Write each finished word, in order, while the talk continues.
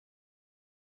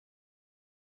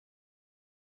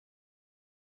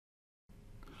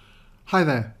Hi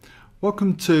there,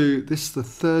 welcome to the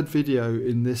third video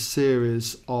in this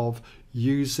series of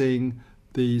using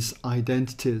these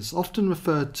identities, often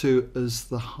referred to as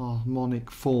the harmonic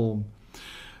form.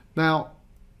 Now,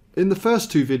 in the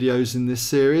first two videos in this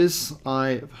series,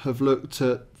 I have looked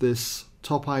at this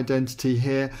top identity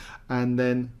here and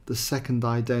then the second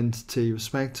identity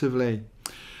respectively.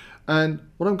 And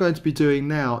what I'm going to be doing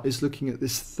now is looking at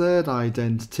this third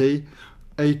identity.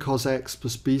 Acos x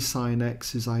plus Bsin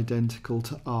x is identical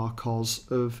to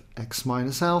Rcos of x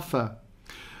minus alpha.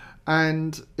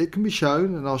 And it can be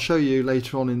shown, and I'll show you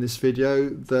later on in this video,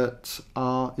 that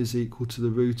R is equal to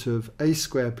the root of a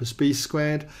squared plus b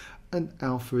squared, and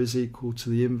alpha is equal to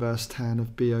the inverse tan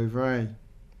of b over a.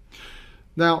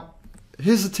 Now,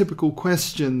 here's a typical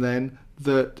question then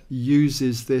that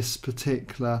uses this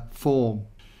particular form.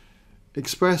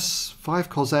 Express 5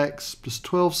 cos x plus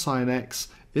 12 sin x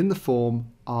in the form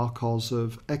Rcos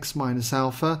of x minus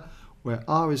alpha, where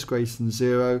r is greater than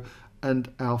 0 and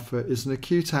alpha is an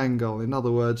acute angle, in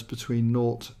other words between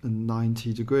 0 and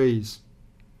 90 degrees.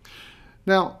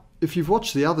 Now, if you've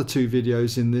watched the other two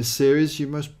videos in this series, you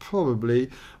most probably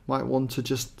might want to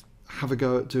just have a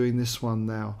go at doing this one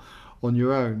now on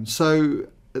your own. So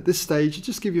at this stage, I'll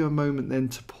just give you a moment then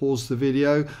to pause the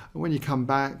video, and when you come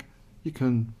back you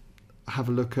can have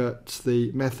a look at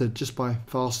the method just by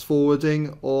fast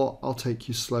forwarding, or I'll take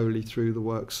you slowly through the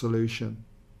work solution.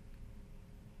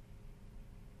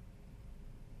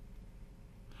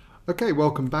 Okay,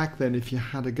 welcome back then if you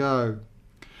had a go.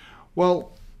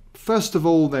 Well, first of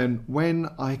all then, when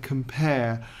I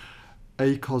compare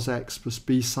a cos x plus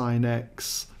b sin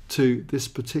x to this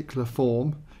particular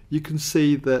form, you can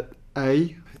see that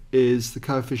a is the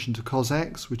coefficient of cos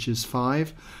x, which is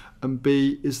 5, and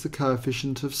b is the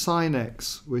coefficient of sin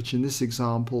x, which in this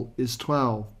example is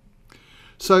 12.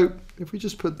 So if we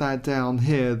just put that down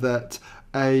here, that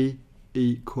a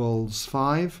equals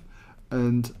 5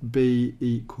 and b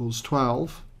equals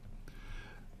 12,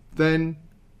 then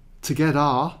to get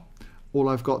r, all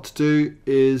I've got to do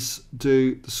is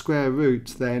do the square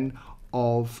root then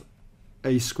of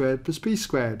a squared plus b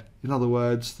squared. In other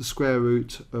words, the square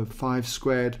root of 5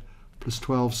 squared plus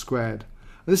 12 squared.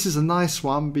 This is a nice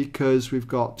one because we've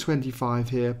got 25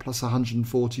 here plus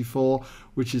 144,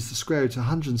 which is the square root of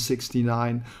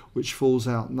 169, which falls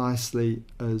out nicely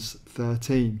as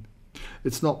 13.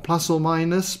 It's not plus or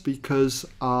minus because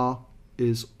r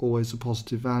is always a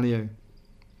positive value.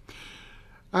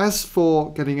 As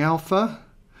for getting alpha,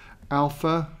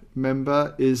 alpha,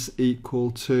 remember, is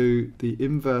equal to the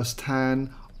inverse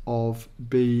tan of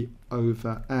b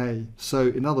over a. So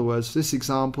in other words, for this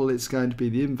example, it's going to be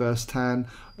the inverse tan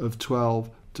of 12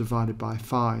 divided by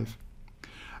 5.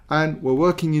 And we're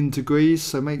working in degrees,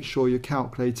 so make sure your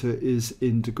calculator is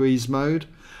in degrees mode.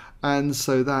 And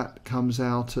so that comes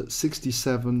out at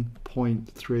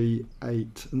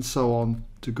 67.38 and so on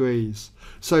degrees.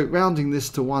 So rounding this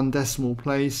to one decimal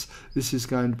place, this is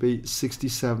going to be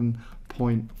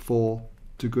 67.4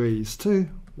 degrees to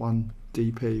 1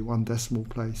 dp, one decimal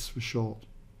place for short.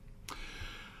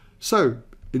 So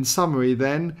in summary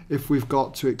then, if we've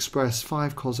got to express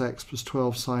 5 cos x plus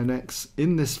 12 sin x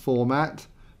in this format,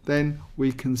 then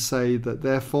we can say that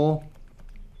therefore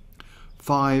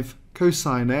 5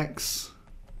 cosine x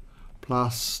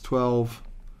plus 12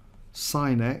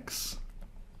 sin x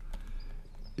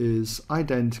is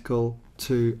identical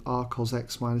to r cos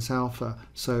x minus alpha.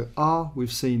 So r we've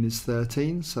seen is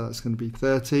 13, so that's going to be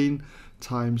 13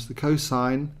 times the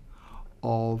cosine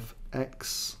of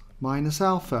x minus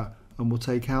alpha, and we'll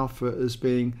take alpha as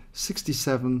being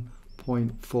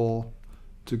 67.4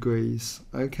 degrees.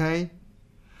 Okay,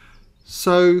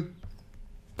 so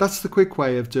that's the quick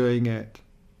way of doing it.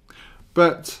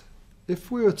 But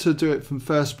if we were to do it from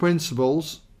first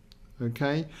principles,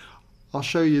 okay, I'll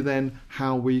show you then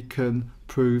how we can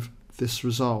prove this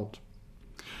result.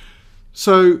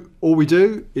 So all we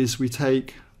do is we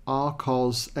take r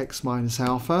cos x minus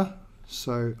alpha,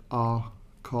 so r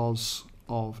cos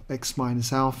of x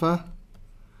minus alpha,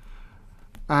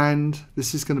 and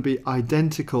this is going to be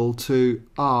identical to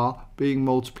r being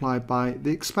multiplied by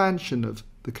the expansion of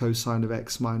the cosine of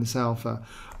x minus alpha,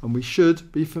 and we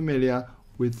should be familiar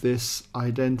with this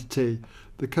identity.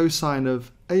 The cosine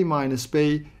of a minus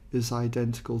b is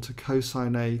identical to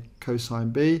cosine a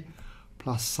cosine b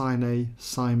plus sine a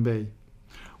sine b,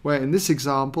 where in this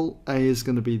example a is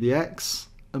going to be the x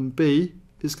and b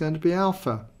is going to be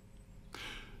alpha.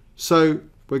 So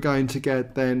we're going to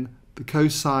get then the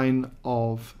cosine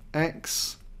of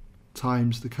x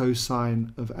times the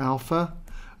cosine of alpha,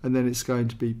 and then it's going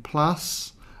to be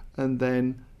plus, and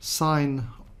then sine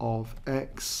of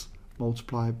x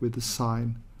multiplied with the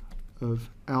sine of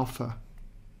alpha.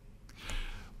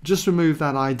 Just remove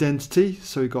that identity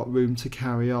so we've got room to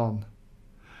carry on.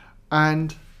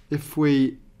 And if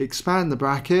we expand the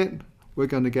bracket, we're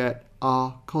going to get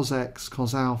r cos x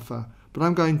cos alpha. But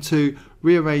I'm going to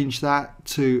rearrange that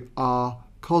to r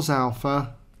cos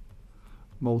alpha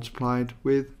multiplied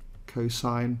with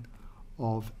cosine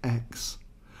of x.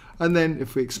 And then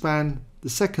if we expand the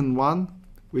second one,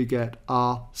 we get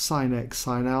r sine x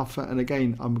sine alpha. And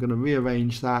again, I'm going to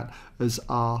rearrange that as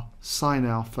r sine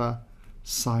alpha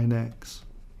sine x.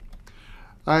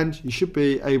 And you should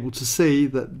be able to see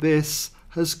that this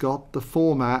has got the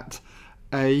format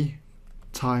a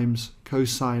times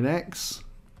cosine x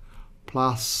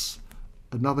plus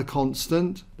another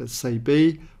constant, let's say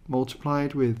b,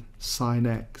 multiplied with sine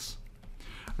x.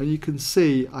 And you can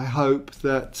see, I hope,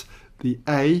 that the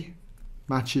a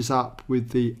matches up with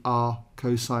the r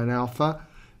cosine alpha.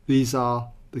 These are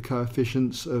the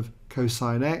coefficients of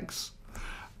cosine x.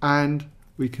 And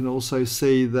we can also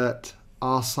see that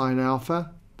r sine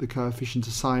alpha, the coefficient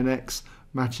of sine x,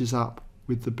 matches up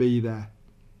with the b there.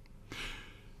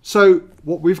 So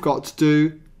what we've got to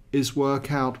do is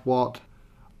work out what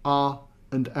r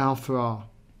and alpha are.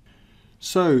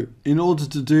 So in order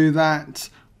to do that,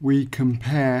 we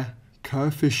compare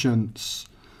coefficients.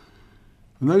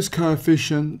 And those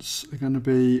coefficients are going to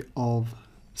be of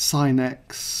sine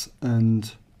x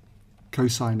and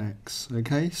cosine x.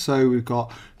 Okay, so we've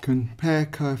got compare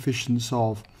coefficients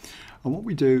of, and what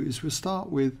we do is we'll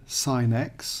start with sine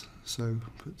x. So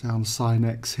put down sine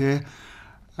x here,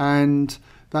 and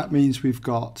that means we've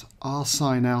got r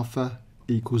sine alpha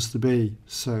equals the b.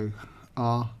 So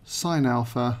r sine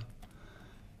alpha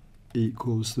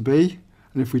equals the b.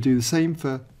 And if we do the same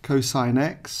for cosine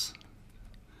x,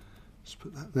 let's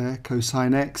put that there,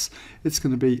 cosine x, it's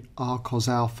going to be r cos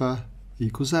alpha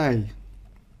equals a.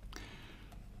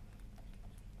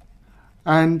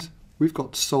 And we've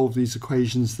got to solve these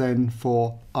equations then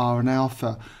for r and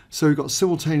alpha. So we've got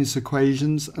simultaneous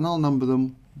equations, and I'll number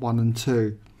them 1 and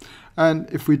 2. And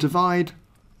if we divide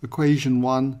equation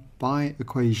 1 by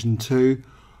equation 2,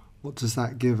 what does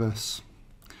that give us?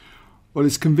 Well,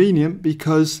 it's convenient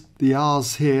because the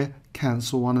r's here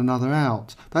cancel one another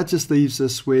out. That just leaves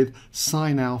us with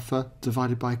sine alpha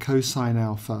divided by cosine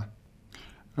alpha.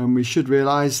 And we should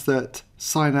realise that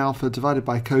sine alpha divided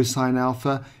by cosine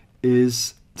alpha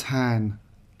is tan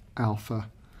alpha.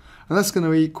 And that's going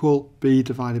to equal b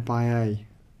divided by a.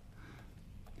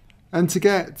 And to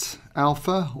get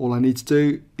alpha, all I need to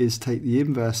do is take the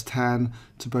inverse tan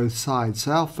to both sides.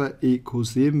 So alpha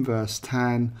equals the inverse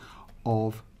tan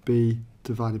of b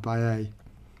divided by a.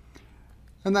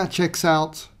 And that checks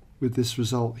out with this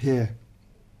result here.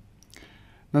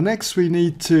 Now next we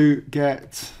need to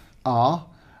get r,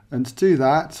 and to do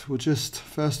that we'll just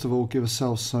first of all give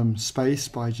ourselves some space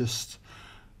by just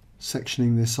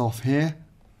sectioning this off here.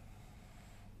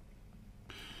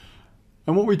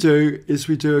 And what we do is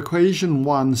we do equation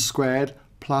 1 squared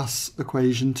plus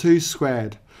equation 2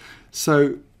 squared.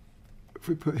 So if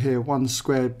we put here 1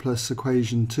 squared plus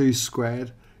equation 2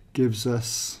 squared gives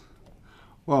us,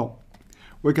 well,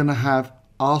 we're going to have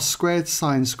r squared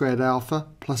sine squared alpha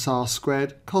plus r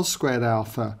squared cos squared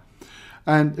alpha.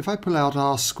 And if I pull out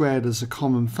r squared as a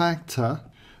common factor,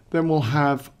 then we'll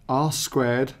have r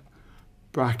squared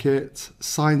bracket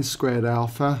sine squared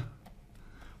alpha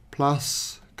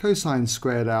plus cosine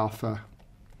squared alpha.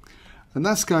 And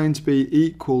that's going to be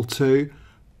equal to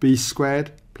b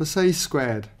squared plus a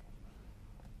squared.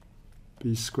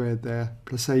 B squared there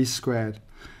plus a squared.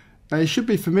 Now you should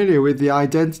be familiar with the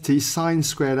identity sine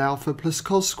squared alpha plus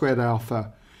cos squared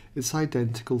alpha. It's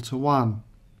identical to 1.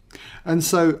 And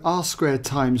so r squared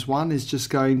times 1 is just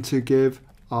going to give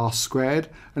r squared,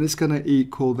 and it's going to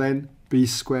equal then b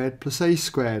squared plus a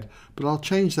squared. But I'll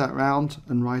change that round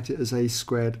and write it as a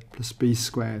squared plus b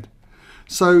squared.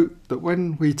 So that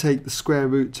when we take the square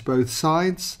root to both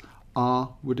sides,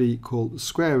 r would equal the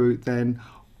square root then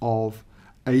of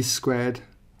a squared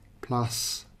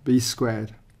plus b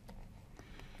squared.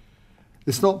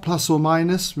 It's not plus or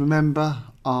minus, remember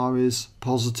r is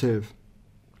positive.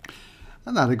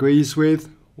 And that agrees with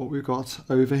what we've got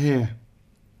over here.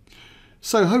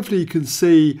 So hopefully you can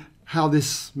see how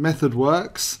this method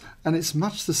works, and it's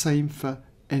much the same for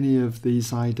any of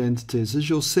these identities, as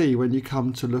you'll see when you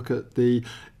come to look at the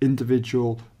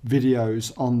individual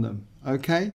videos on them.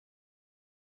 Okay?